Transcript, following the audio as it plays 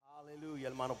Aleluya,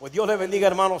 hermano. Pues Dios les bendiga,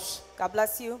 hermanos. God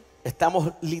bless you.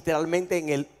 Estamos literalmente en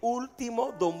el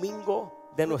último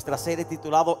domingo de nuestra serie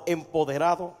titulado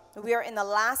Empoderado. We are in the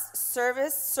last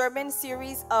sermon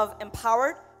series of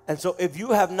Empowered. And so if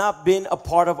you have not been a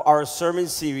part of our sermon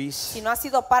series, Si no has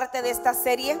sido parte de esta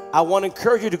serie, I want to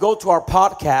encourage you to go to our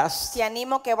podcast te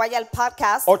animo que vaya al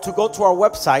podcast or to go to our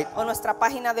website o nuestra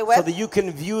página de so web that you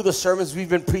can view the sermons we've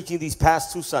been preaching these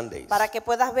past 2 Sundays. para que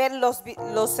puedas ver los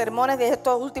sermones de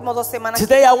estos últimos 2 semanas.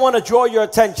 Today I want to draw your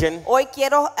attention Hoy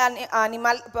quiero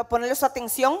ponerle su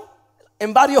atención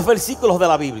en varios versículos de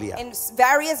la Biblia. in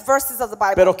various verses of the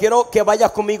Bible. Pero quiero que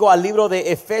vayas conmigo al libro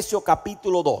de Efesios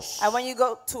capítulo 2. I want you to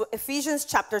go to Ephesians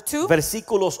chapter 2,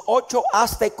 Versículos 8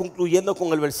 hasta y concluyendo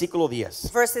con el versículo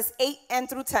 10. verses 8 and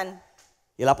through 10.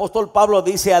 Y el apóstol Pablo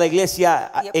dice a la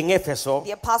iglesia Yep. en Éfeso: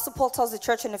 The Apostle Paul tells the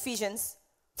church in Ephesians,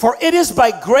 For it is by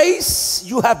grace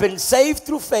you have been saved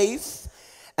through faith,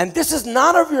 and this is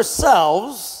not of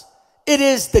yourselves, it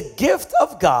is the gift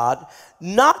of God,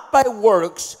 not by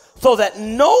works, so that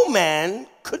no man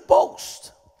could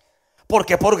boast.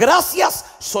 Porque por gracias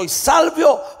soy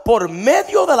salvo por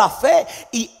medio de la fe,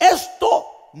 y esto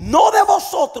no de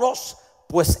vosotros,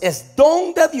 pues es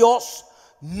don de Dios,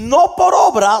 no por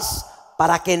obras,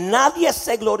 para que nadie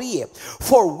se gloríe.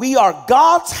 For we are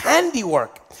God's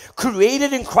handiwork,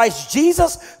 created in Christ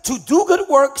Jesus to do good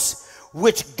works,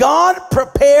 which God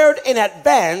prepared in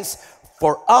advance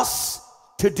for us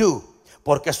to do.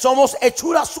 Porque somos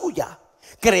hechura suya,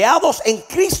 creados en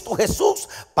Cristo Jesús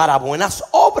para buenas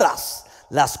obras,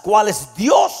 las cuales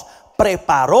Dios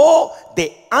preparó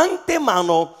de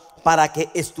antemano para que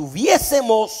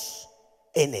estuviésemos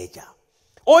en ella.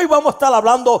 Hoy vamos a estar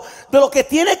hablando de lo que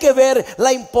tiene que ver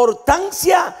la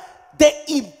importancia de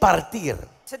impartir.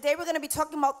 today we're going to be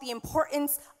talking about the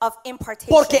importance of impartation.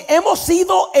 Porque hemos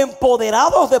sido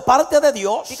empoderados de parte de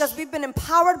Dios Because we've been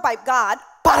empowered by God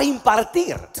para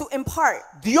impartir. to impart.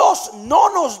 Dios no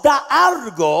nos da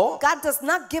algo God does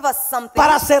not give us something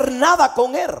para hacer nada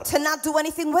con él, to not do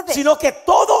anything with it. sino que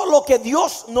todo lo que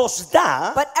Dios nos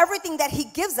da, But everything that He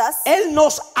gives us, Él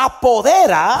nos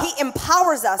apodera He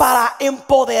empowers us para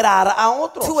empoderar a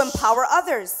otros. to empower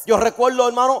others. Yo recuerdo,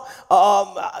 hermano,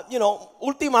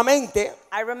 últimamente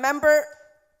I remember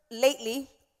lately,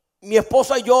 mi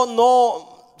esposa y yo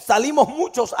no salimos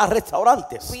muchos a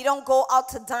restaurantes. we don't go out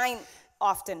to dine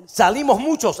often. Salimos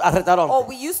muchos a restaurantes. Oh,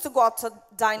 we used to go out to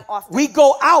dine often. We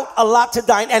go out a lot to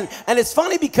dine, and it's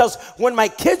funny because when my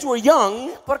kids were young,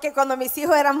 Porque cuando mis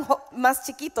hijos eran más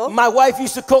chiquitos, my wife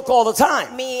used to cook all the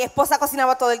time. mi esposa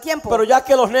cocinaba todo el tiempo. Pero ya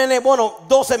que los nenes,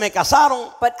 12 me casaron,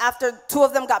 But after 2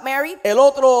 of them got married, el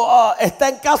otro está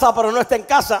en casa pero no está en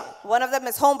casa. one of them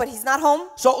is home, but he's not home.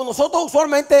 So, nosotros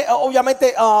usualmente,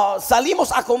 obviamente,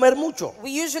 salimos a comer mucho.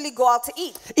 We usually go out to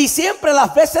eat. Y siempre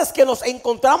las veces que nos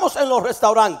encontramos en los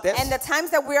restaurantes, And the times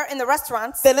that we are in the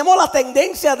restaurants, tenemos la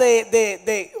tendencia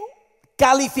de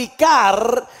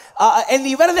calificar el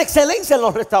nivel de excelencia en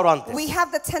los restaurantes. we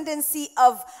have the tendency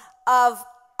of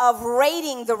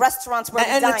rating the restaurants where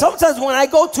we And dine. sometimes when I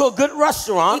go to a good Y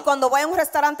restaurant cuando voy a un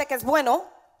restaurante que es bueno,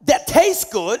 that tastes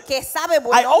good, que sabe I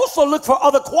bueno, also look for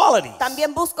other qualities.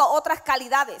 también busco otras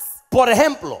calidades. Por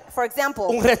ejemplo, For example,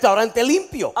 un restaurante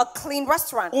limpio, a clean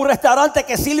restaurant, un restaurante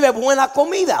que sirve buena a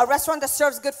comida, restaurant that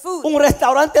serves good food, un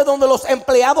restaurante donde los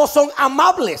empleados son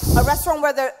amables. a restaurant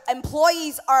where the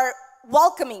employees are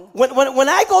welcoming. When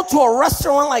I go to a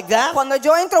restaurant like that, Cuando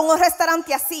yo entro a un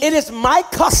restaurante así, it is my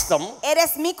custom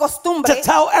eres mi to costumbre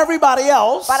tell everybody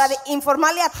else para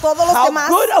informarle a todos los how demás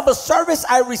good of a service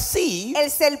I receive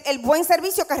el buen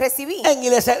servicio que recibí en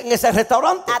ese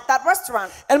restaurante. at that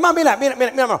restaurant. Hermano, mira,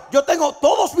 hermano, yo tengo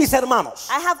todos mis hermanos.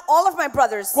 I have all of my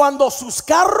brothers, Cuando sus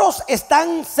carros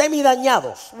están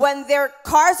semidañados, when their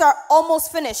cars are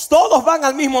almost finished, todos van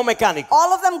al mismo mecánico.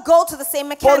 all of them go to the same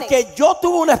mechanic. Porque yo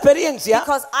tuve una experiencia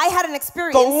Because I had an con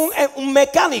experience un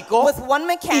mecánico with one y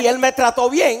mechanic, él me trató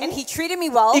bien. and he treated me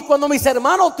well. Y cuando mis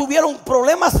hermanos tuvieron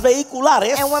problemas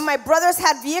vehiculares, And when my brothers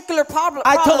had vehicular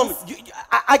I told problems, them,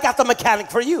 I got the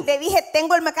mechanic for you. le dije,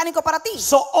 tengo el mecánico para ti.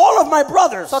 So all of my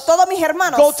brothers So todos mis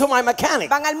hermanos go to my mechanic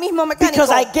van al mismo mecánico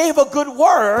because I gave a good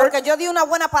word porque yo di una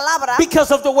buena palabra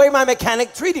because of the way my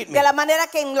mechanic treated me. de la manera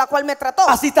que en la cual me trató.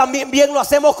 Así también bien lo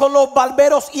hacemos con los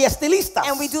barberos y estilistas.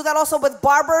 And we do that also with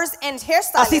barbers and Así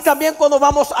hairstylists. también cuando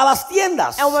vamos a las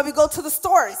tiendas. And when we go to the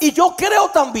stores. Y yo creo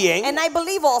también And I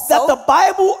believe that the also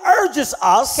Bible urges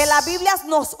us que la Biblia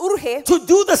nos urge to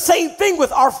do the same thing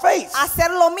with our faith. a hacer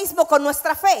lo mismo con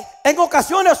nuestra fe. En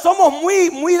ocasiones somos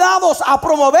muy dados a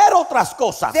promover otras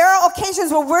cosas. There are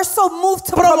occasions where we're so moved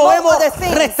to promote Promovemos other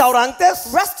things.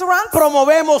 restaurantes, Restaurants,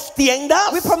 promovemos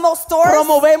tiendas, we promote stores,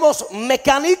 promovemos we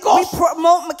mecánicos,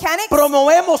 promote mechanics,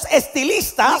 promovemos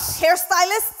estilistas,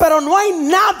 hairstylists, pero no hay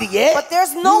nadie but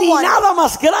there's no ni one nada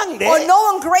más grande or no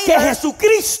one que greater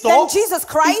Jesucristo. than Jesus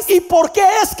Christ. ¿Y por qué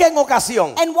es que en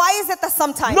ocasión And why is it that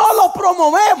sometimes no lo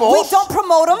promovemos we don't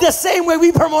promote them the same way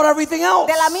we promote everything else?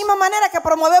 de la misma manera que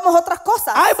promovemos otras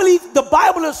cosas? I believe the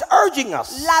Bible is urging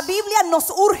us La Biblia nos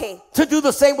urge to do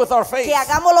the same with our faith. que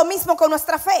hagamos lo mismo con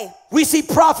nuestra fe. We see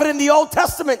prophet in the Old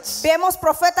Testament Vemos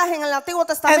profetas en el Antiguo and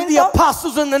the Testamento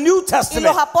apostles in the New y Testament.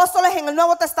 los apóstoles en el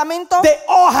Nuevo Testamento. They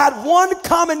all had one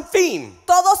common theme,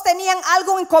 Todos tenían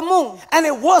algo en común and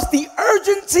it was the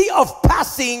urgency of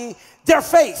passing their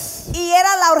faith. y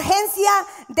era la urgencia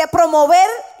de promover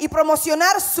y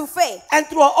promocionar su fe. And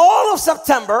throughout all of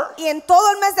September, Y en todo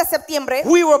el mes de septiembre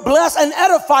we were blessed and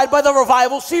edified by the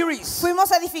revival series.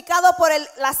 fuimos edificados por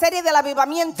la serie del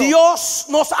avivamiento. Dios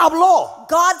nos habló,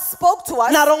 God spoke to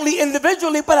us, not only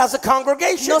individually, but as a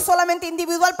congregation. no solamente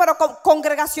individual, pero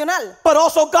congregacional. But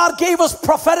also God gave us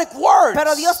prophetic words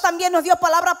Pero Dios también nos dio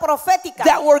palabra profética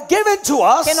that were given to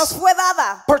que nos us fue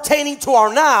dada, pertaining to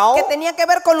our now que tenía que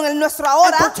ver con nuestro and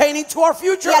ahora pertaining to our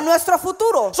future. y a nuestro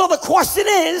futuro. So the question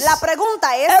is, La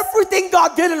pregunta es, everything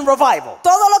God did in revival,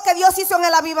 todo lo que Dios hizo en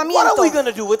el what avivamiento, are we going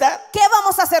to do with that? ¿qué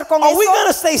vamos a hacer con Are we eso? going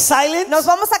to stay silent ¿Nos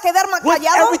vamos a quedar with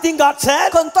callados everything God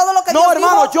said? con todo lo que No, Dios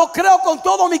hermano, dijo? yo creo con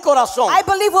todo mi corazón I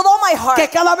believe with all my heart que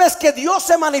cada vez que Dios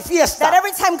se that manifiesta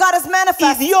every time God is y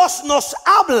manifest Dios nos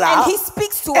habla, and He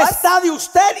speaks to us, está de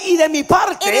usted y de mi it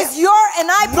parte is your and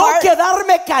I no part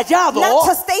quedarme callado not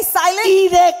to stay silent, y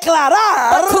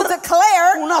declarar but to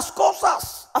declare unas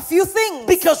cosas. a few things.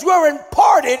 Because we are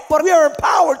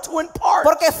empowered to impart.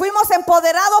 Porque fuimos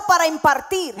empoderados para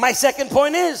impartir. My second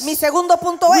point is, Mi segundo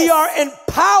punto we es, are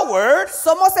empowered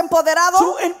somos empoderados,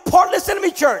 to impart. Listen to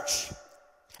me, church.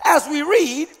 As we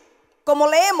read, como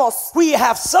leemos, we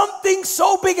have something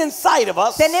so big inside of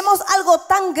us tenemos algo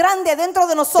tan grande dentro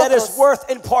de that is nosotros worth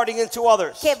imparting into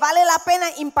others. que vale la pena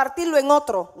impartirlo en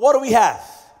otro. What do we have?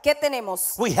 ¿Qué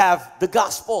tenemos? We have the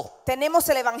gospel. Tenemos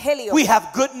el evangelio. We have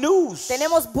good news.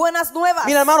 Tenemos buenas nuevas.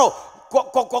 Mira, hermano,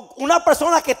 una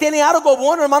persona que tiene algo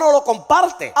bueno, hermano, lo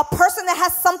comparte. A person that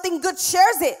has something good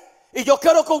shares it. Y yo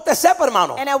quiero que usted sepa,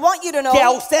 hermano, And I want you to know que a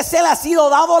usted se le ha sido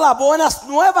dado las buenas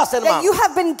nuevas, that hermano. you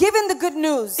have been given the good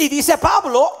news. Y dice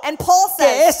Pablo And Paul que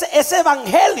says ese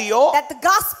evangelio that the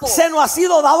gospel se nos ha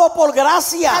sido dado por has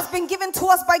gracia. been given to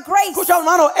us by grace. Escucha,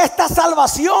 hermano, esta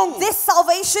salvación This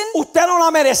salvation, usted no la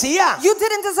merecía. you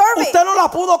didn't deserve it. Usted no la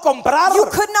pudo comprar. You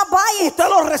could not buy it. Usted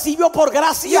lo recibió por You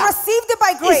gracia. received it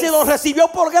by Y grace. si lo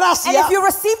recibió por And gracia, if you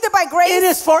received it by it grace,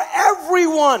 is for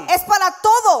everyone. es para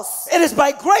todos. It is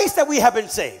by grace that we have been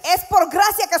saved. Es por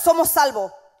gracia que somos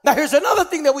salvos. Now here's another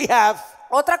thing that we have,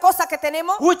 Otra cosa que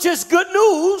tenemos, which is good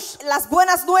news. las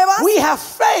buenas nuevas, We have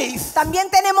faith. también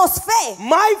tenemos fe.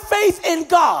 My faith in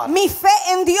God Mi fe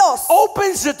en Dios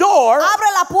opens the door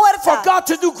abre la for puerta God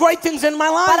to do great things in my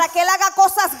para life. que Él haga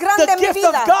cosas grandes The en mi gift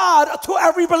of vida. God to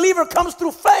every believer comes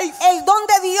through faith. El don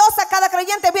de Dios a cada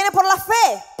creyente viene por la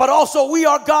fe. But also we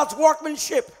are God's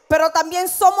workmanship. Pero también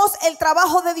somos el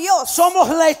trabajo de Dios. Somos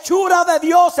la hechura de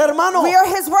Dios, hermano. We are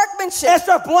His workmanship.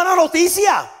 Esto es buena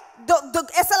noticia.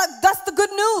 That's the good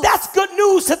news. That's good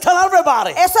news to tell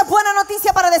everybody. Eso es buena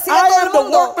noticia para decirle a I todo am el the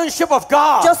mundo. workmanship of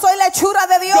God. Yo soy la hechura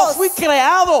de Yo Dios. fui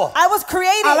creado I was a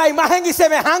created la imagen y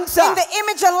semejanza. in the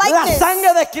image and La likeness.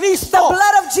 sangre de Cristo The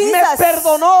blood of me Jesus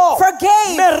perdonó,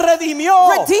 forgave, me redimió,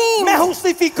 redeemed, me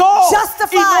justificó,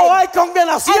 justified, y no hay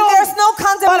condenación and there's no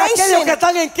para aquellos condemnation que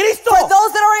están en Cristo. for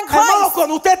those that are in Hermano, Christ.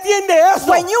 cuando usted entiende eso,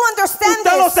 When you understand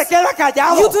usted no this, se queda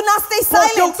callado, you do not stay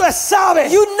porque silent. usted sabe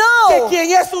You know que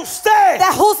quien es usted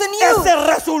that who's in you es el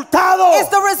resultado is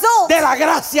the result de la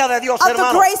gracia de Dios, of the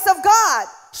hermano. grace of God.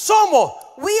 Somos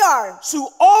We are su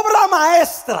obra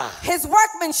maestra. His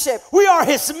workmanship. We are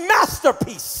His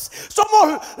masterpiece.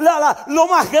 Somos lo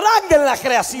más grande en la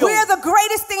creación. We are the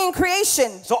greatest thing in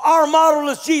creation. So our model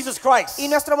is Jesus Christ. Y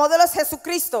nuestro modelo es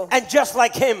Jesucristo. And just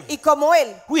like Him, Y como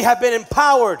Él, we have been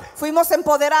empowered fuimos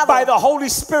empoderados by the Holy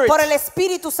Spirit por el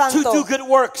Espíritu to Santo do good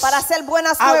works. para hacer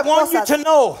buenas I want you cosas. to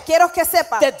know Quiero que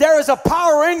sepa that there is a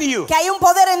power in you, que hay un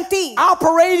poder en ti,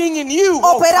 operating in you,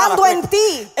 operando en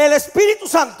ti. El Espíritu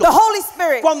Santo, The Holy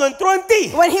Spirit, cuando entró en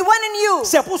ti, when He went in you,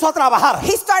 se puso a trabajar,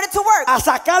 He started to work, a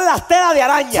sacar las telas de to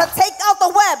araña, take out the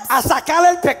webs, a sacar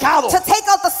el pecado. to take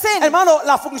out the sin. Hermano,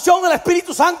 la función del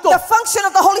Espíritu Santo The function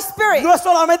of the Holy Spirit no es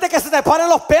solamente que se te paren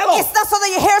los pelos is not so that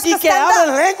your hairs y can que stand hablen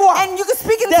up lengua. and you can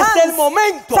speak in Desde el tongues.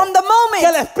 momento From the que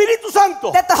el moment Espíritu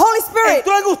Santo that the Holy Spirit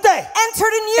entró en usted,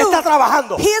 entered in you, está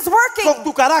trabajando He is con working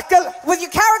tu carácter, with your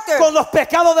character, con los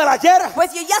pecados del ayer,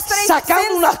 with your yesterday's sacando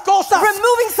sins, unas cosas,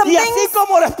 removing some y así things.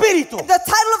 como el Espíritu The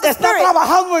title of the está Spirit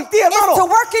trabajando en ti, hermano, is to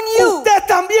work in you. usted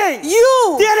también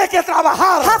You tiene que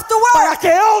trabajar have to work para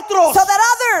que otros so that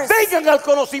others vengan al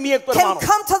conocimiento, can hermano.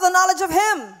 come to the knowledge of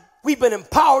Him. We've been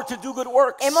empowered to do good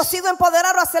works. Hemos sido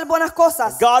empoderados a hacer buenas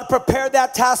cosas. God prepared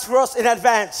that task for us in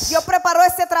advance. Dios preparó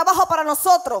este trabajo para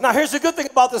nosotros. Now here's the good thing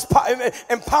about this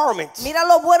empowerment. Mira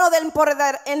lo bueno del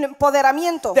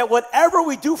empoderamiento. That whatever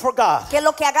we do for God, Que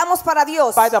lo que hagamos para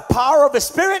Dios, by the power of the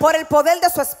Spirit, por el poder de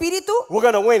su espíritu, we're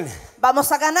going to win.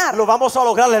 vamos a ganar. Lo vamos a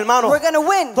lograr, hermano. We're going to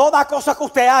win. Toda cosa que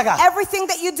usted haga Everything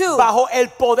that you do bajo el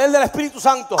poder del Espíritu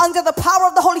Santo, under the power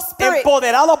of the Holy Spirit,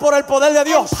 empoderado por el poder de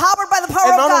Dios, empowered by the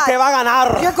power hermano, of usted God, va a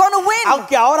ganar. you're going to win.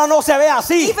 Aunque ahora no se ve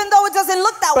así, Even though it doesn't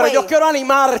look that pero way, yo quiero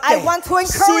animarte. I want to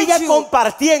encourage Sigue you.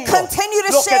 compartiendo Continue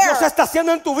to lo que share Dios está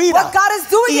haciendo en tu vida. what God is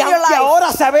doing Y in your aunque life.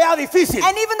 ahora se vea difícil,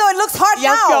 And even though it looks hard y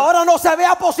aunque now, ahora no se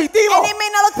vea positivo, and it may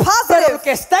not look pero el positive,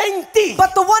 que está en ti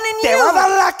but the one in te va a dar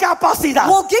you la capacidad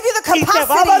will give you the y te va a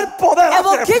capacity dar poder and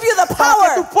will give you the para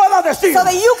que tú power puedas decir, so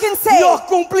that you can say, Dios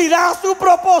cumplirá su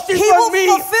propósito He en will mí.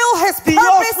 fulfill His Dios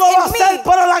purpose lo va a in hacer me,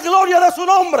 para la gloria de su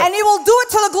nombre. and He will do it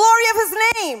to the glory of His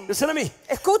name. Listen to me,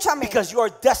 Escúchame, because you are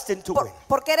destined to win.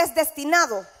 porque eres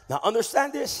destinado. Now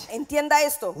understand this. Entienda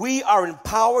esto. We are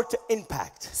empowered to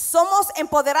impact. Somos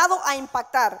empoderados a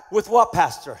impactar. With what,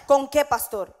 Pastor? ¿Con qué,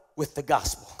 pastor? With the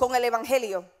gospel. Con el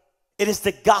evangelio. It is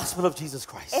the gospel of Jesus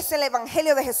Christ Es el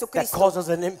evangelio de that Jesucristo causes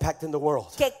an impact in the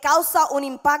world. que causa un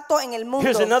impacto en el mundo.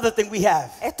 Here's another thing we have.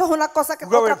 Esto es una cosa que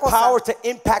We're otra cosa. empowered to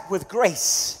impact with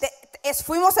grace.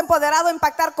 Fuimos empoderados a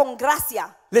impactar con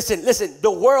gracia. Listen,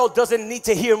 the world doesn't need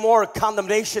to hear more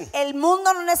condemnation. El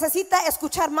mundo no necesita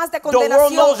escuchar más de The world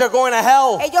knows condenación. they're going to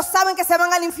hell. Ellos saben que se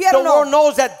van al The infierno. world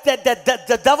knows that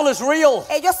the devil is real.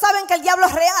 Ellos saben que el diablo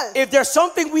es real. If there's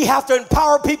something we have to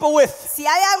empower people with, Si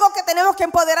hay algo que tenemos que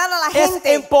empoderar a la es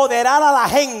gente, empoderar a la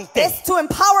gente es to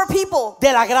empower people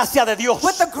de la gracia de Dios,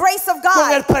 with the grace of con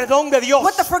el God, perdón de Dios,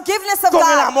 with the forgiveness of con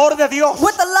el God, amor de Dios.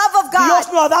 with the love of God. Dios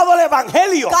nos ha dado el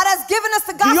evangelio. God has given us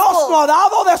the Dios gospel. nos ha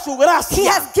dado de su He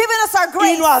gracia has given us our y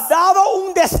grace. nos ha dado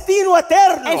un destino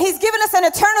eterno. And He's given us an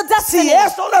eternal Si destiny.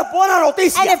 eso no es buena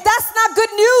noticia, And if that's not good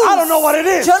news, I don't know what it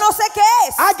is. yo no sé qué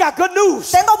es. I got good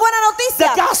news. Tengo buena The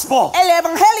noticia. gospel. El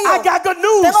evangelio. I got good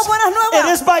news. Tengo buenas nuevas.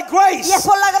 It is by grace. Y es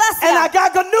por la gracia. And I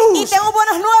got good Y news. tengo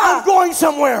buenas I'm nuevas. going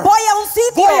somewhere. Voy a un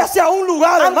sitio. Voy hacia un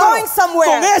lugar, I'm hermano. going somewhere.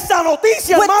 Con esa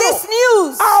noticia, With hermano. this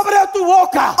news, Abre tu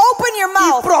boca open your y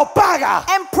mouth. propaga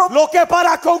And lo que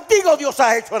para contigo Dios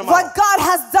ha hecho, hermano. What God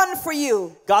has done for you.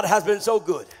 God has been so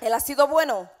good Él ha sido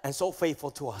bueno and so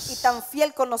faithful to y us. tan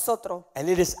fiel con nosotros. And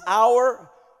it is our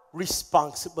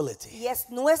responsibility Y es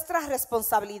nuestra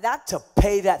responsabilidad to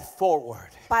pay that forward.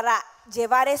 para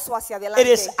llevar eso hacia It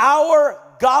adelante. is our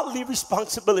godly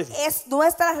responsibility. Es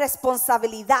nuestra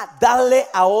responsabilidad Darle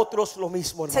a otros lo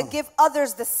mismo, to hermano. give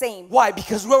others the same. Why?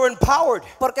 Because we're empowered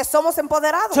Porque somos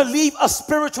empoderados. to leave a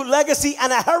spiritual legacy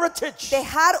and a heritage.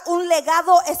 Dejar un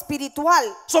legado espiritual.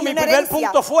 So, y mi una primer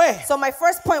herencia. punto fue So my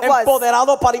first point was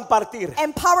Empoderado para impartir.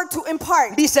 empowered to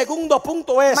impart. Mi segundo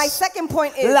punto es My second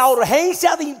point is la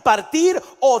urgencia de impartir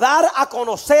o dar a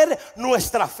conocer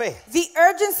nuestra fe. the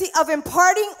urgency of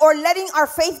imparting or letting our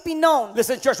faith be known.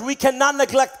 Listen, church, we cannot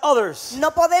neglect others. No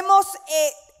podemos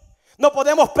No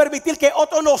podemos permitir que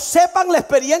otros no sepan la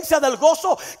experiencia del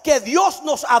gozo que Dios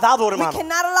nos ha dado, we hermano.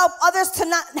 cannot allow others to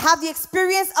not have the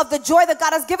experience of the joy that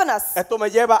God has given us. Esto me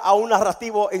lleva a un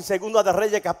narrativo en Segunda de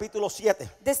Reyes capítulo 7.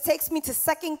 This takes me to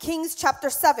 2 Kings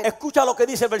chapter 7. Escucha lo que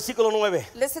dice el versículo 9.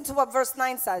 Listen to what verse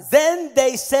 9 says. Then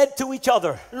they said to each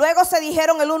other, Luego se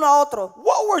dijeron el uno a otro,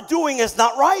 what we're doing is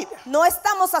not right. no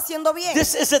estamos haciendo bien.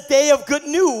 This is a day of good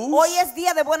news, Hoy es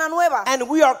día de buena nueva and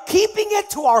we are keeping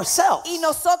it to ourselves. y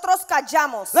nosotros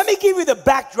callamos. Let me give you the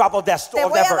backdrop of that Te story.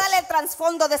 voy a dar el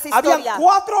trasfondo de esa Habían historia.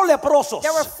 4 leprosos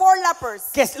There were 4 lepers.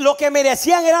 que lo que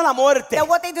merecían era la muerte. That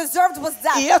what they deserved was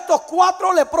death. Y estos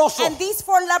 4 leprosos And these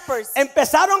 4 lepers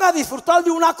empezaron a disfrutar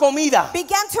de una comida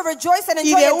began to rejoice and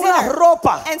y enjoy de a una dinner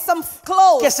ropa and some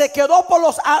clothes que se quedó por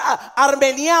los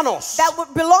armenianos. that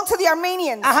would belong to the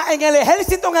Armenians Ajá, en el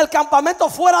ejército, en el campamento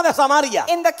fuera de Samaria.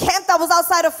 in the camp that was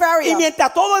outside of Y Pharaoh.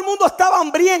 mientras todo el mundo estaba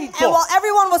And hambriento, while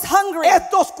everyone was hungry,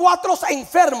 estos 4 cuatro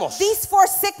enfermos, these 4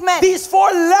 sick men, these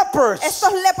 4 lepers,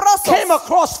 estos leprosos, came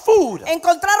across food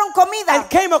encontraron comida and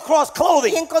came across y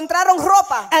clothing. encontraron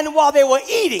ropa. And while they were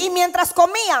Y eating, mientras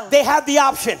comían, they had the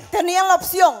option. tenían la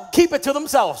opción. Keep it to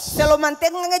themselves. Se lo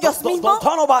mantengan ellos Don't mismos.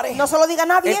 tell nobody. No se lo diga a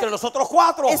nadie. Entre nosotros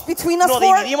 4 It's between us nos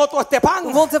 4. dividimos todo este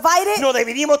pan, We'll divide it. nos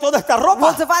dividimos toda esta We'll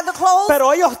ropa. divide the clothes.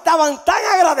 Pero ellos estaban tan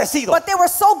agradecidos But they were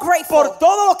so grateful por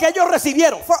todo lo que ellos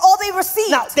recibieron. for all they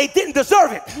received. Now, they didn't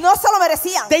deserve it. No se lo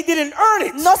merecían. They didn't earn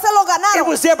it. No se lo It ganaron.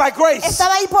 was there by grace.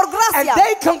 Estaba ahí por And gracia.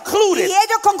 they concluded Y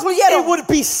ellos it concluyeron, would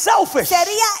be selfish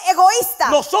sería egoísta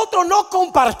nosotros no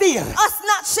compartir us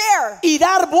not share y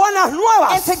dar buenas and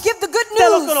nuevas to give the good de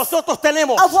lo que news nosotros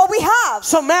tenemos. of what we have.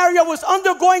 Samaria was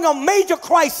undergoing a major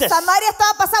crisis, Samaria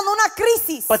estaba pasando una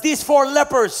crisis but these 4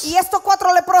 lepers y estos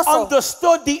 4 leprosos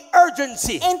understood the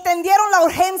urgency entendieron la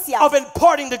urgencia of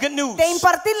imparting the good news. de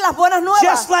impartir las buenas nuevas.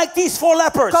 Just like these 4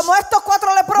 lepers, Como estos 4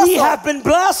 we leprosos, have been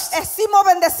blessed hemos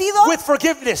bendecido with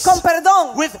forgiveness, con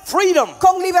perdón, with freedom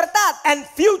con libertad and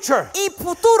future. y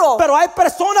futuro. Pero hay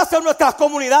personas en nuestras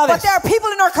comunidades But there are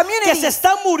people in our que se community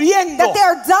están muriendo that they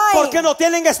are dying porque no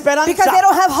tienen esperanza because they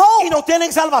don't have hope y no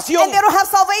tienen salvación. and they don't have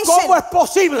salvation. ¿Cómo es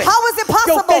posible How is it que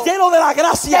possible usted lleno de la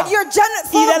gracia that you're y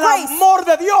full of del grace amor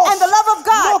de Dios and the love of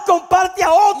God, no comparte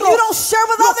a otros you don't share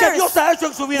with lo que others Dios ha hecho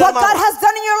en su vida, what God hermano? has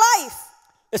done in your life?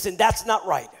 Listen, that's not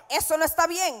right. Eso no está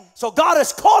bien. So God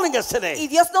is calling us today Y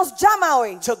Dios nos llama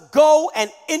hoy to go and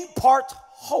impart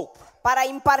hope. para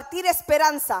impartir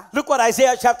esperanza. Look what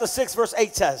Isaiah chapter 6 verse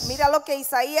 8 says. Mira lo que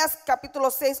Isaías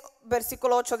capítulo 6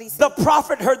 versículo 8 dice. The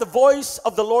prophet heard the voice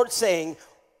of the Lord saying,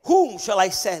 "Whom shall I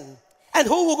send? And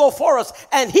who will go for us?"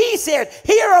 And he said,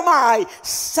 "Here am I,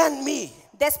 send me."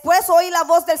 Después oí la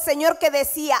voz del Señor que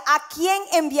decía, ¿a quién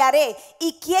enviaré?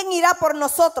 ¿Y quién irá por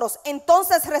nosotros?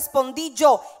 Entonces respondí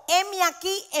yo, heme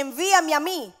aquí, envíame a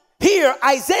mí. Here,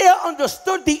 Isaiah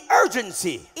understood the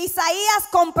urgency Isaías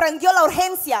comprendió la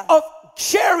urgencia of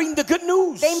sharing the good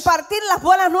news. de impartir las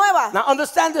buenas nuevas. Now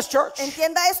understand this, church,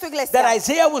 Entienda esto, that iglesia,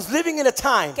 Isaiah was living in a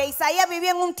time que Isaías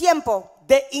vivía en un tiempo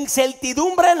de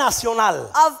incertidumbre nacional.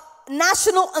 of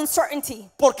national uncertainty.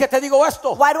 ¿Por qué te digo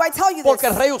esto? Why do I tell you Porque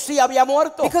el this? rey Usía había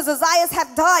muerto. Because Uzziah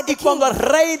had died, the Y cuando king. el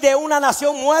rey de una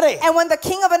nación muere, And when the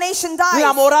king of a nation la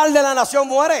dies, moral de la nación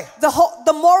muere.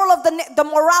 the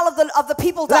morale of the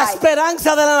people La died. esperanza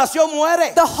de la nación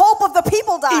muere. The hope of the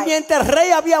people Y died. mientras el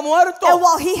rey había muerto, And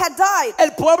while he had died,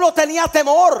 el pueblo tenía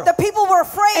temor the people were en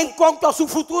afraid cuanto a su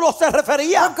futuro se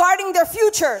refería. regarding their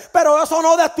future. Pero eso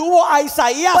no detuvo a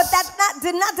Isaías. But that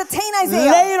did not detain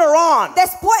Isaiah. Later on,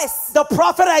 Después, the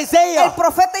prophet el Isaiah,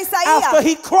 profeta after Isaías,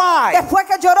 he cried después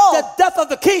que lloró the death of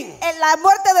the king, en la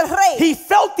muerte del rey, he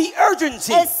felt the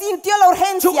urgency él sintió la to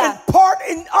urgencia impart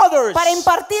in others para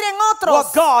impartir en otros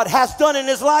what God has done in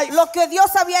his life. lo que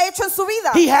Dios había hecho en su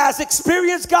vida. He has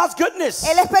experienced God's goodness.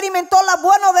 Él experimentó lo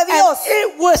bueno de And Dios.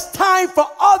 it was time for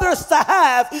others to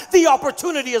have the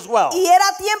opportunity as well. Y era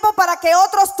tiempo para que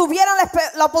otros tuvieran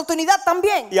la oportunidad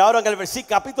también. Y ahora en el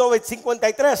capítulo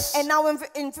 53, And now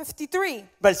in 53,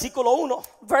 versículo 1,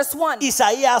 verse 1,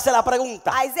 Isaías hace la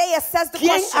pregunta: Isaiah says the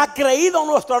 ¿quién question, ha creído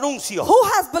nuestro anuncio? who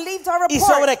has believed our ¿Y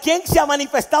report? sobre quién se ha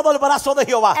manifestado el brazo de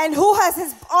Jehová? And who has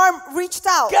his arm reached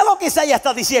out? ¿Qué es lo que Isaías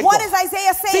está diciendo? What is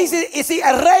Isaiah Sí, saying? sí, y si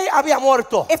el rey había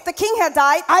muerto, If the king had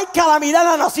died, hay calamidad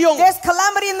en la nación. there's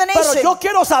calamity in the Pero nation. yo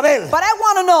quiero saber, But I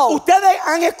want to know, ¿ustedes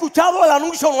han escuchado el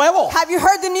anuncio nuevo? have you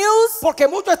heard the news? Porque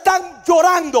muchos están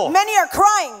llorando Many are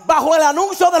crying bajo el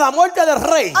anuncio de la muerte del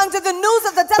rey. under the news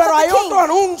of the death Pero of hay the king. otro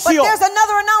anuncio. But there's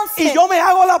another Y announcement. yo me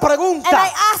hago la And pregunta: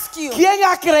 I ask you, ¿quién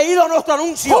ha creído nuestro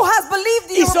anuncio? who has believed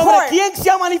the ¿Y sobre report? quién se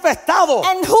ha manifestado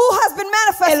And who has been el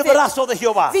manifested? brazo de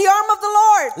Jehová? The arm of the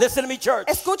Lord. Listen to me, church.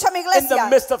 Escúchame, In the iglesia.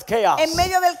 midst of chaos, En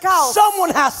medio del caos,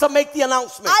 someone has to make the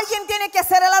announcement. alguien tiene que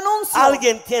hacer el anuncio.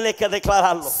 Alguien tiene que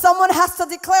declararlo. Someone has to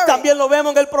declare it. También lo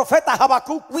vemos en el profeta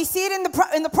Habacuc, We see it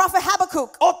in the prophet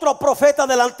Habakkuk, otro profeta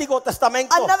del Antiguo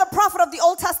Testamento, another prophet of the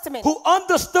Old Testament, who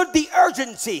understood the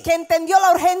urgency que entendió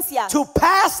la urgencia to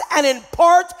pass and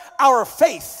impart our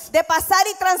faith de pasar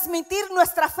y transmitir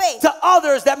nuestra fe to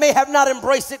others that may have not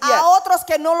embraced it a yet. otros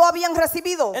que no lo habían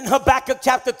recibido. In Habakkuk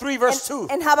chapter 3 verse 2,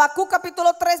 En Habacuc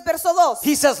capítulo 3 verso 2,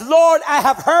 he says, "Lord, I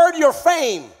have heard your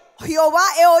fame, Jehová,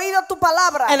 he oído tu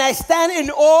palabra and I stand in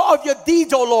awe of your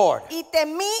deeds, O Lord. y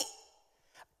temí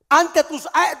Ante tus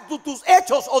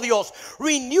hechos, oh Dios,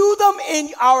 renew them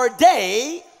in our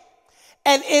day,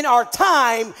 and in our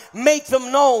time make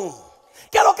them known."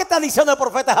 ¿Qué es lo que está diciendo el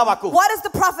profeta Habacuc? What is the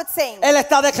prophet saying? Él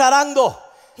está declarando: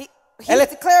 He's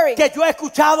declaring que yo he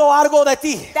escuchado algo de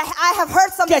ti. that I have heard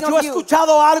Que something yo he of you.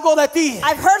 escuchado algo de ti.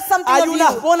 I've heard something Hay of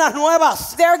unas you. buenas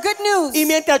nuevas. There are good news. Y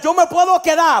mientras yo me puedo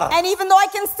quedar And even though I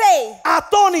can stay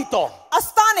atónito,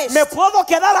 astonished, me puedo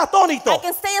quedar atónito I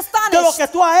can stay de lo astonished que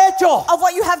tú has hecho. of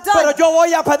what you have done. Pero yo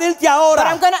voy a pedirte But ahora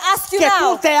I'm going to ask you que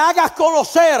now tú te hagas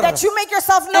conocer that you make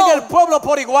yourself en el known pueblo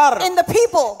por igual. in the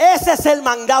people. Ese es el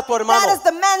mandato, That hermano, is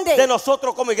the mandate de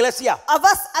nosotros como iglesia. of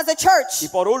us as a Y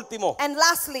church. por último, And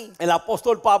lastly, el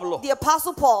apóstol Pablo, the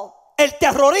Apostle Paul, el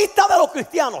terrorista de los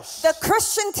cristianos, the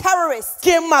Christian terrorist,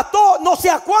 quien mató no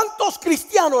sé a cuántos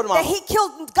cristianos, that hermano, he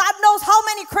killed God knows how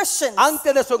many Christians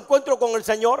antes de su encuentro con el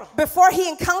Señor, before he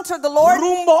encountered the Lord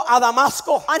rumbo a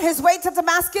Damasco. on his way to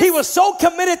Damascus. He was so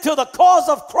committed to the cause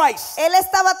of Christ Él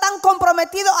estaba tan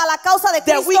comprometido a la causa de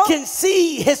that we Cristo can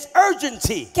see his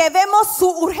urgency que vemos su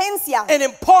urgencia in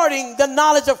imparting the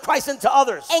knowledge of Christ into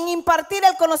others. en impartir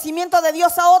el conocimiento de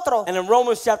Dios a otro. And in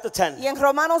Romans chapter 10, Y en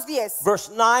Romanos 10, verse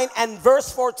 9 and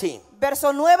verse 14,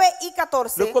 verso 9 y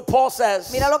 14, look what Paul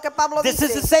says. mira lo que Pablo This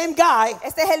is the dice. same guy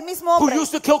Este es el mismo who hombre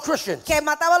used to kill Christians. que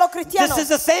mataba a los cristianos. This is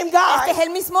the same Este es guy el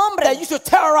mismo hombre that used to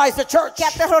terrorize the church. que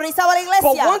aterrorizaba a la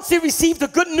But iglesia. once he received the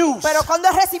good news Pero cuando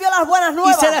él recibió las buenas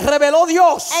y se le nuevas, reveló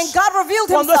Dios, and God revealed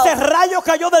cuando ese himself, rayo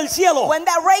cayó del cielo, when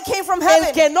that ray came from el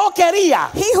heaven, que no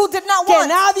quería he who did not que want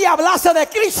nadie hablase de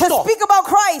to Cristo, speak about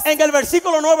Christ, en el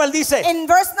versículo 9 él dice, in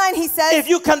verse 9 he says, if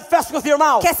you confess with your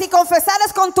mouth que si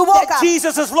confesares con tu boca that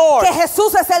Jesus is Lord que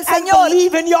Jesús es el and Señor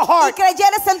believe in your y heart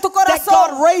creyeres en tu that God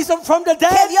corazón raised him from the que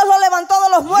dead, Dios lo levantó de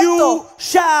los you muertos,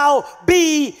 shall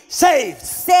be saved.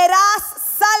 serás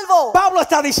salvo. Pablo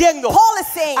está diciendo, Paul is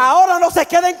saying, ahora no se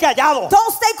queden callados.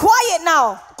 don't stay quiet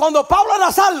now. Cuando Pablo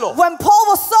era Saulo, When Paul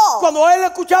was Saul, cuando él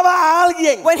escuchaba a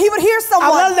alguien when he would hear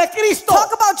hablar someone de Cristo,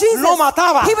 talk about Jesus, lo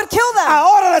mataba. he would kill them.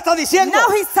 Ahora le está diciendo,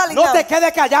 Now he's telling no te them,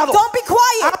 quedes callado. don't be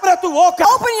quiet. Abre tu boca.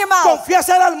 Open your mouth.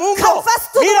 Confiésale al mundo. Confess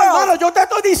to the Mira, world. hermano, yo te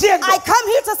estoy diciendo I come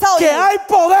here to tell que you hay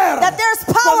poder that there's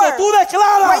cuando power tú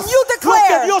declaras when you lo que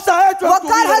declare Dios ha hecho en what tu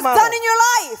God vida, has hermano. done in your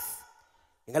life.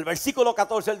 En el versículo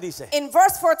 14 él dice, In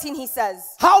verse 14 he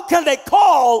says, how can they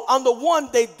call on the one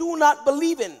they do not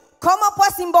believe in? ¿cómo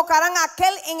pues invocarán a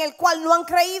aquel en el cual no han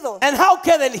creído? And how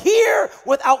can they hear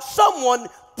without someone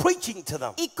preaching to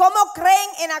them? ¿Y cómo creen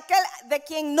en aquel de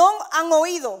quien no han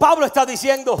oído? Pablo está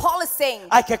diciendo, Paul is saying,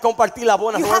 hay que compartir las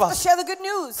buenas you have to nuevas. share the good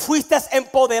news. Fuiste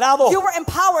empoderado, You were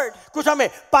empowered escúchame,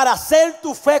 para hacer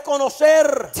tu fe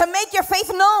conocer. to make your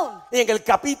faith known. Y en el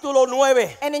capítulo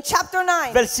 9, And in chapter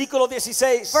 9, versículo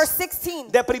 16 verse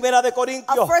 16 de Primera de of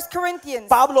Corintios, 1 Corinthians,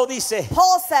 Pablo dice,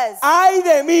 Paul says, ay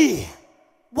de mí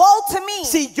woe to me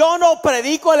si yo no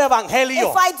predico el evangelio.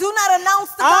 if I do not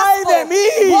announce the Ay gospel. de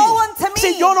mí Woe unto me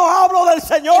si yo no hablo del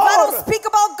if I don't Señor. speak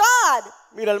about God.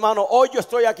 Mira, hermano, hoy yo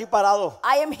estoy aquí parado,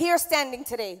 I am here standing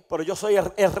today, pero yo soy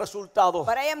el resultado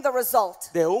but I am the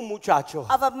result de un muchacho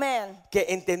of a man que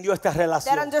entendió esta that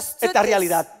relación, understood esta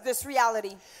realidad. this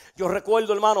reality. Yo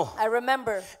recuerdo, hermano, I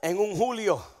remember en un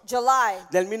julio July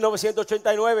del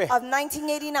 1989, of yo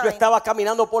 1989. estaba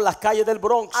caminando por las calles del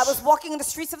Bronx, I was walking in the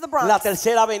streets of the Bronx la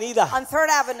Tercera Avenida, on 3rd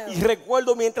Avenue. y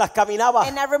recuerdo mientras caminaba,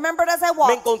 And I remembered as I me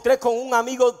walked, encontré con un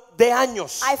amigo de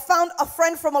años, I found a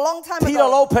friend from a long time Peter ago,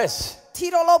 Lopez.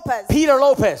 Tito Lopez, Peter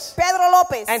Lopez, Pedro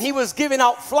López. and he was giving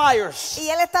out flyers, Y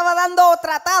él estaba dando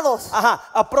tratados,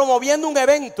 promoviendo un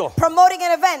evento. promoting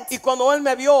an event. Y cuando él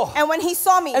me vio, And when he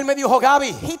saw me, él me dijo,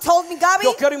 Gaby, he told me, Gaby,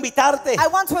 yo quiero invitarte I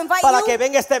want to invite para you que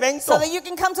venga este evento. so that you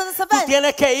can come to this Tú event.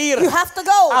 tienes que ir. You have to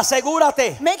go.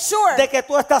 Asegúrate Make sure de que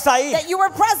tú estás ahí. that you were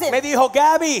present. Me dijo,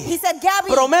 Gaby, He said,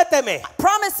 Gabby, prométeme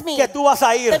promise me que tú vas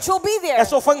a ir. that you'll be there.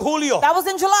 Eso fue en julio. That was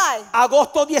in July.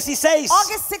 Agosto 16.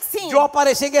 August 16, Yo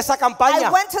aparecí en esa I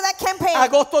campaña. went to that campaign.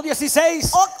 Agosto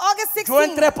 16. August Yo 16,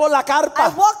 entré por la I carpa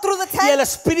walked through the y el tent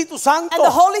Espíritu Santo and the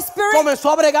Holy Spirit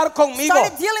comenzó a bregar conmigo.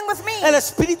 started dealing with me. El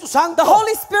Espíritu Santo The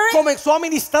Holy Spirit comenzó a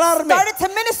ministrarme. started to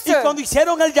Y minister. cuando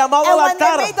hicieron el llamado And al when they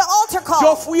altar, made the altar call,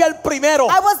 yo fui el primero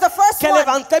I was the first que one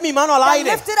levanté mi mano al that aire.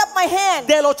 lifted up my hand.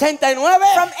 Del 89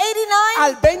 From 89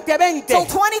 al 2020 till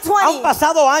 2020. han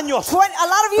pasado años. A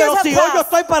lot of years Pero have si hoy yo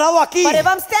passed. estoy parado aquí, But if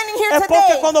I'm standing here es porque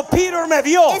today, cuando Peter me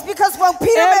vio, it's because when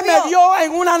Peter él me me vio, vio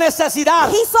en una necesidad.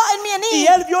 he saw in me a Y need.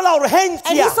 él vio la And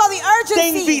urgencia he saw the de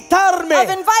urgency invitarme of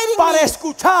inviting para me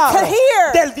escuchar to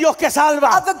hear del Dios que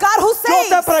salva. of the God who Yo te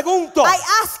saves. pregunto, I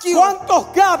ask you,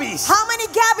 ¿cuántos Gabis how many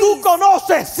tú Gabbies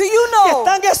conoces do you que know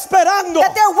están esperando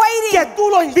that they're waiting que tú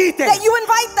lo invites? that you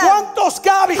invite them? ¿Cuántos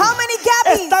Gabis How many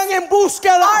Gabbies están en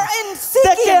búsqueda are in de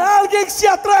seeking que alguien se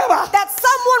atreva that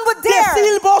someone would dare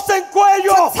decir voz en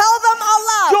cuello? to tell them out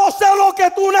loud, Yo sé lo que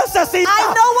tú necesitas.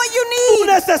 I know what you Tú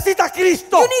need. necesitas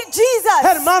Cristo. You need Jesus.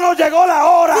 Hermano, llegó la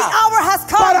hora The hour has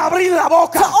come para abrir la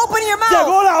boca. to open your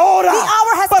Llegó la hora The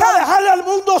hour has para come dejarle al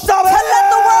mundo saber to let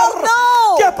the world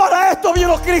know que para esto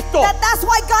vino Cristo, that's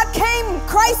why God came.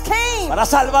 Christ came para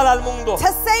salvar al mundo, to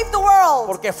save the world.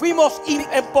 porque fuimos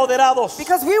empoderados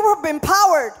Because we were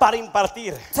empowered para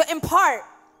impartir. to impart.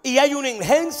 Y hay una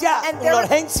urgencia, And una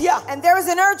urgencia and there is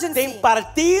an de urgency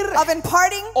impartir of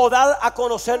imparting o dar a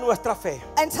conocer nuestra fe.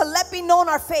 and to let be known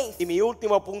our faith. Y mi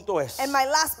último punto es, And my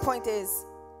last point is,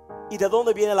 ¿y de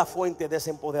dónde viene la fuente de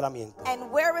ese empoderamiento?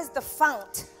 and where is the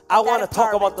fount I of want to that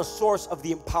talk empowerment? about the source of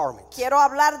the empowerment. Quiero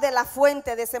hablar de la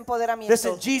fuente de ese empoderamiento.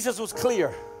 Listen, Jesus was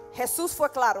clear Jesús fue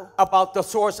claro about the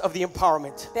source of the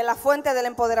empowerment. de la fuente del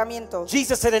empoderamiento.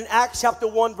 Jesus said in Acts chapter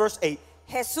 1 verse 8,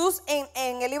 Jesús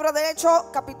en el libro de Hechos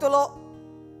capítulo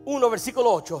 1 versículo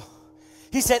 8,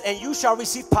 he said, and you shall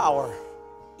receive power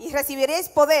y recibiréis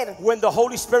poder when the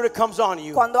Holy Spirit comes on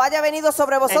you, cuando haya venido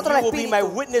sobre and vosotros you el will be my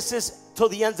Espíritu witnesses to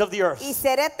the ends of the earth. y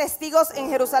seré testigos en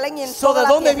Jerusalén y en So, toda ¿de la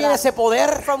dónde viene tierra. ese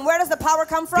poder? From where does the power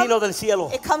come from? Vino del cielo.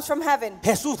 It comes from heaven.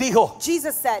 Jesús dijo,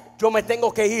 Jesus said, yo me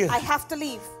tengo que ir, I have to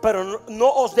leave, pero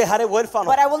no os dejaré huérfanos.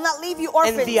 but I will not leave you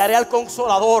orphans. Enviaré al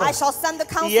Consolador I shall send the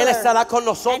y Él counselor, estará con and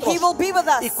nosotros. he will be with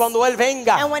us. Y cuando Él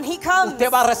venga, And when he comes,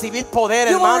 usted va a recibir poder,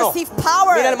 you will hermano. receive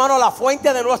power. Mira, hermano, la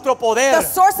fuente de nuestro The poder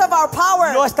source of our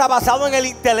power no está basado en el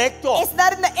intelecto. is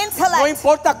not in the No intellect.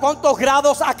 importa cuántos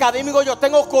grados académicos yo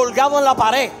tengo colgado en la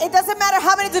pared. It doesn't matter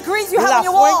how many degrees you have La on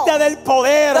your wall. fuente del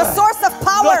poder The source of no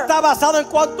power está basado en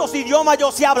cuántos idiomas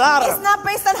yo sé is hablar. not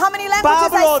based on how many languages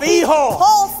Pablo I speak. dijo,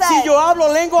 Paul said, si yo hablo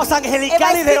lenguas if I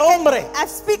angelicales de hombre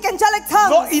speak angelic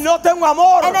tongues y no tengo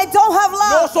amor, and I don't have no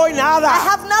love, soy nada. I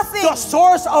have nothing. The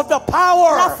source of the La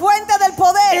power fuente del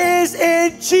poder is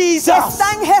in Jesus.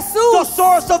 está en The Jesús.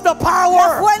 source of the La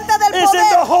power fuente del is in poder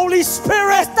the Holy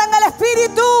Spirit. está en el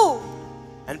Espíritu.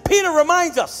 And Peter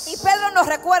reminds Y us Pedro nos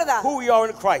recuerda who we are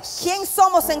in Christ quién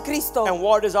somos en Cristo and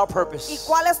what is our y purpose.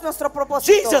 cuál es nuestro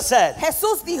propósito. Jesus said,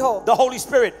 Jesús dijo, The Holy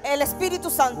Spirit el Espíritu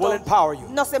will Santo empower you.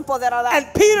 nos empoderará. And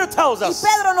Peter tells Y us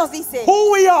Pedro nos dice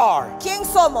who we are quién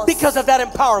somos because of that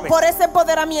empowerment. por ese Y en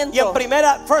empoderamiento.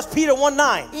 primera, 1 Peter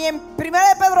 1:9, Y en 1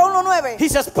 de Pedro 1:9, he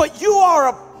says, but you are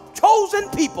a chosen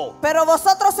people, pero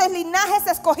vosotros sois linajes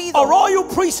a escogidos, royal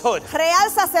priesthood, real a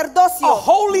sacerdocio,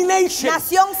 holy nation.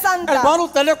 nación santa. Hermano,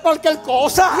 usted no es cualquier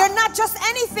cosa. You're not just A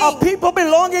anything. people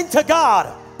belonging to God.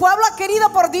 Pueblo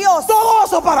querido por Dios. ¿Todo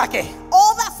eso para qué?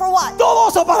 All that for what? ¿Todo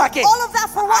eso para qué? All of that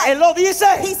for what? Él lo dice.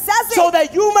 He says So it.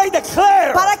 that you may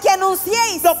declare Para que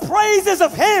anunciéis the praises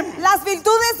of Him las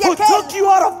virtudes de who took aquel you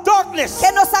out of darkness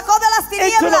que nos sacó de las into the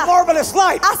tinieblas marvelous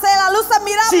light. hacia la luz Si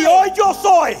admirable. hoy yo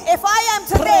soy If I am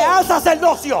today real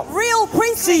sacerdocio, real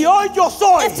priestly, si hoy yo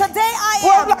soy if today I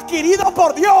pueblo am adquirido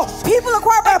por Dios, people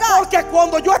acquired by es God, porque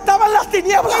cuando yo estaba en las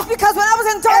tinieblas, it's because when I was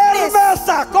in Él darkness, me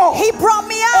sacó, He brought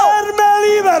me out. Él me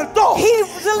libertó, He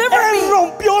delivered Él me.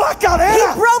 rompió la He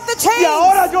cadena. broke the Y chains.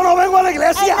 ahora yo no vengo a la And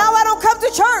iglesia now I don't come to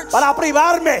church para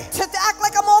privarme to act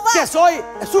like I'm all que that. soy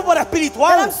súper That espiritual.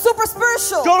 I'm super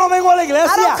spiritual. Yo no vengo a la I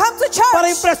iglesia don't come to church para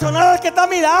impresionar al que está a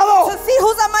mi lado. to see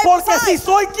who's on my Porque si side.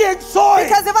 soy quien soy,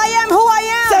 Because if I am who I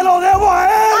se am, lo debo a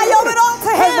I Él. owe it all to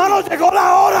Him. Hermano, llegó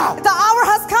la hora The hour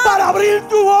has para come abrir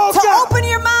tu to boca open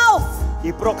your mouth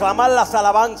y proclamar las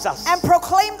alabanzas and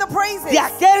proclaim the praises de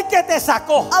aquel que te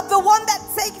sacó of the one that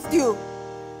saved you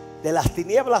de las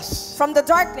tinieblas from the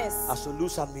darkness a su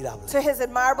luz admirable. to His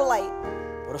admirable light.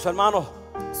 Por eso, hermano,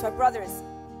 So, brothers,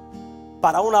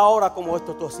 para una hora como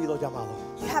esto tú has sido llamado.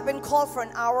 you have been called for an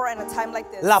hour and a time like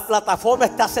this. La plataforma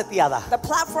está seteada The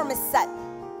platform is set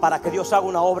para que Dios haga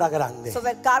una obra grande. so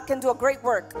that God can do a great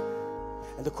work.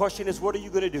 And the question is, what are you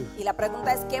going to do? Y la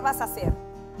pregunta es, ¿qué vas a hacer?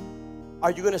 Are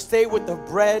you going to stay with the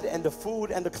bread and the food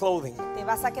and the clothing? ¿Te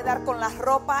vas a quedar con la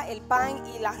ropa, el pan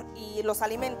y los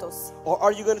alimentos? Or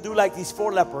are you going to do like these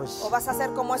 4 lepers ¿O vas a ser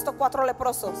como estos 4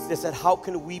 leprosos that said, how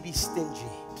can we be stingy?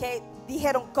 que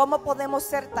dijeron, ¿cómo podemos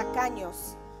ser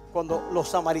tacaños? Cuando los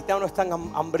samaritanos están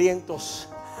hambrientos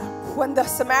When the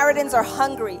Samaritans are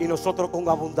hungry y nosotros con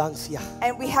abundancia.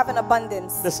 and we have an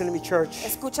abundance. Listen to me, church.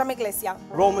 Escúchame, iglesia.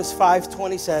 Romans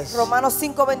 5:20 says Romanos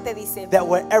 5:20 dice, that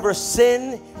wherever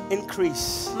sin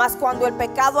increase, mas cuando el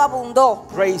pecado abundó,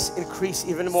 grace increase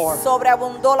even more.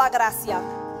 sobreabundó la gracia.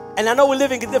 And I know we're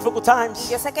living in difficult times.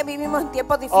 Yo sé que vivimos en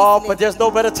tiempos Oh, but difíciles, there's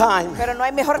no better time pero no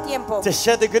hay mejor tiempo to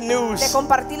share the good de news.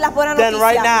 compartir las buenas Then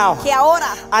right now. noticias que ahora.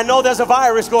 I know there's a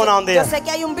virus going on Yo there, sé que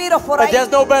hay un virus por but ahí, there's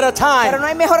no better pero no time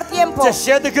hay mejor tiempo to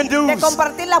share the good de news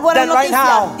compartir las buenas than right noticias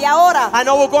now. de ahora. I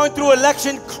know we're going through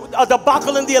election a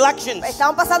debacle in the elections.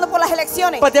 Estamos pasando por las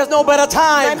elecciones. But there's no better No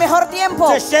hay time mejor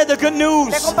tiempo to share the good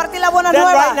news de compartir la buena than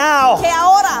nueva right now. que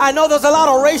ahora. I know there's a lot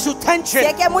of racial Sé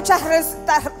tension, que hay muchas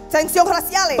tensión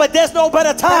raciales, but there's no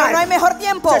better pero no hay time mejor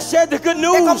tiempo to share the good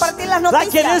news compartir las like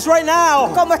it noticias. is right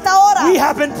now. Como está ahora. We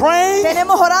have been praying.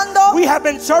 Tenemos orando, We have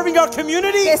been serving our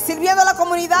community sirviendo a la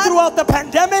comunidad throughout the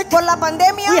pandemic. por la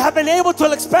pandemia We have been able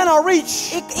to expand our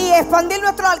reach y expandir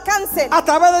nuestro alcance a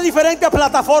través de diferentes in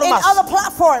plataformas. other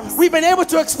platforms. We've been able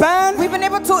to expand We've been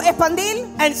able to expandir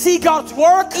and see God's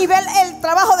work y ver el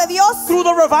trabajo de Dios through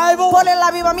the revival por el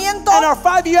avivamiento and our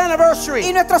 5-year y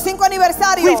anniversary. nuestro 5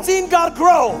 aniversario. We've seen God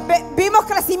grow Vimos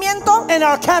crecimiento in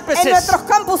our en campuses. nuestros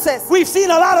campuses. We've seen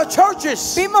a lot of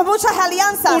churches Vimos muchas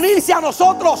alianzas unirse a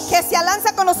nosotros que se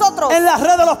alianzan con nosotros en la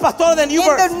red de los pastores de New in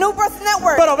the Birth. New Birth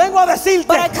Network. Pero vengo a But I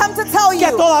decirte come to tell que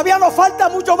you todavía nos falta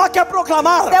mucho más que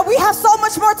proclamar. that we have so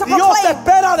much more to Dios proclaim.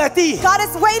 espera de ti God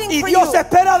is waiting y for Dios you.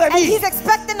 espera de And mí He's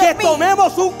expecting que of me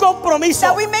tomemos un compromiso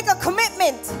that we make a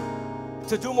commitment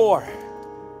to do more,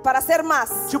 para hacer más,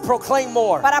 to proclaim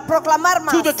more, para proclamar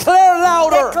más, to declare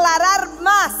louder,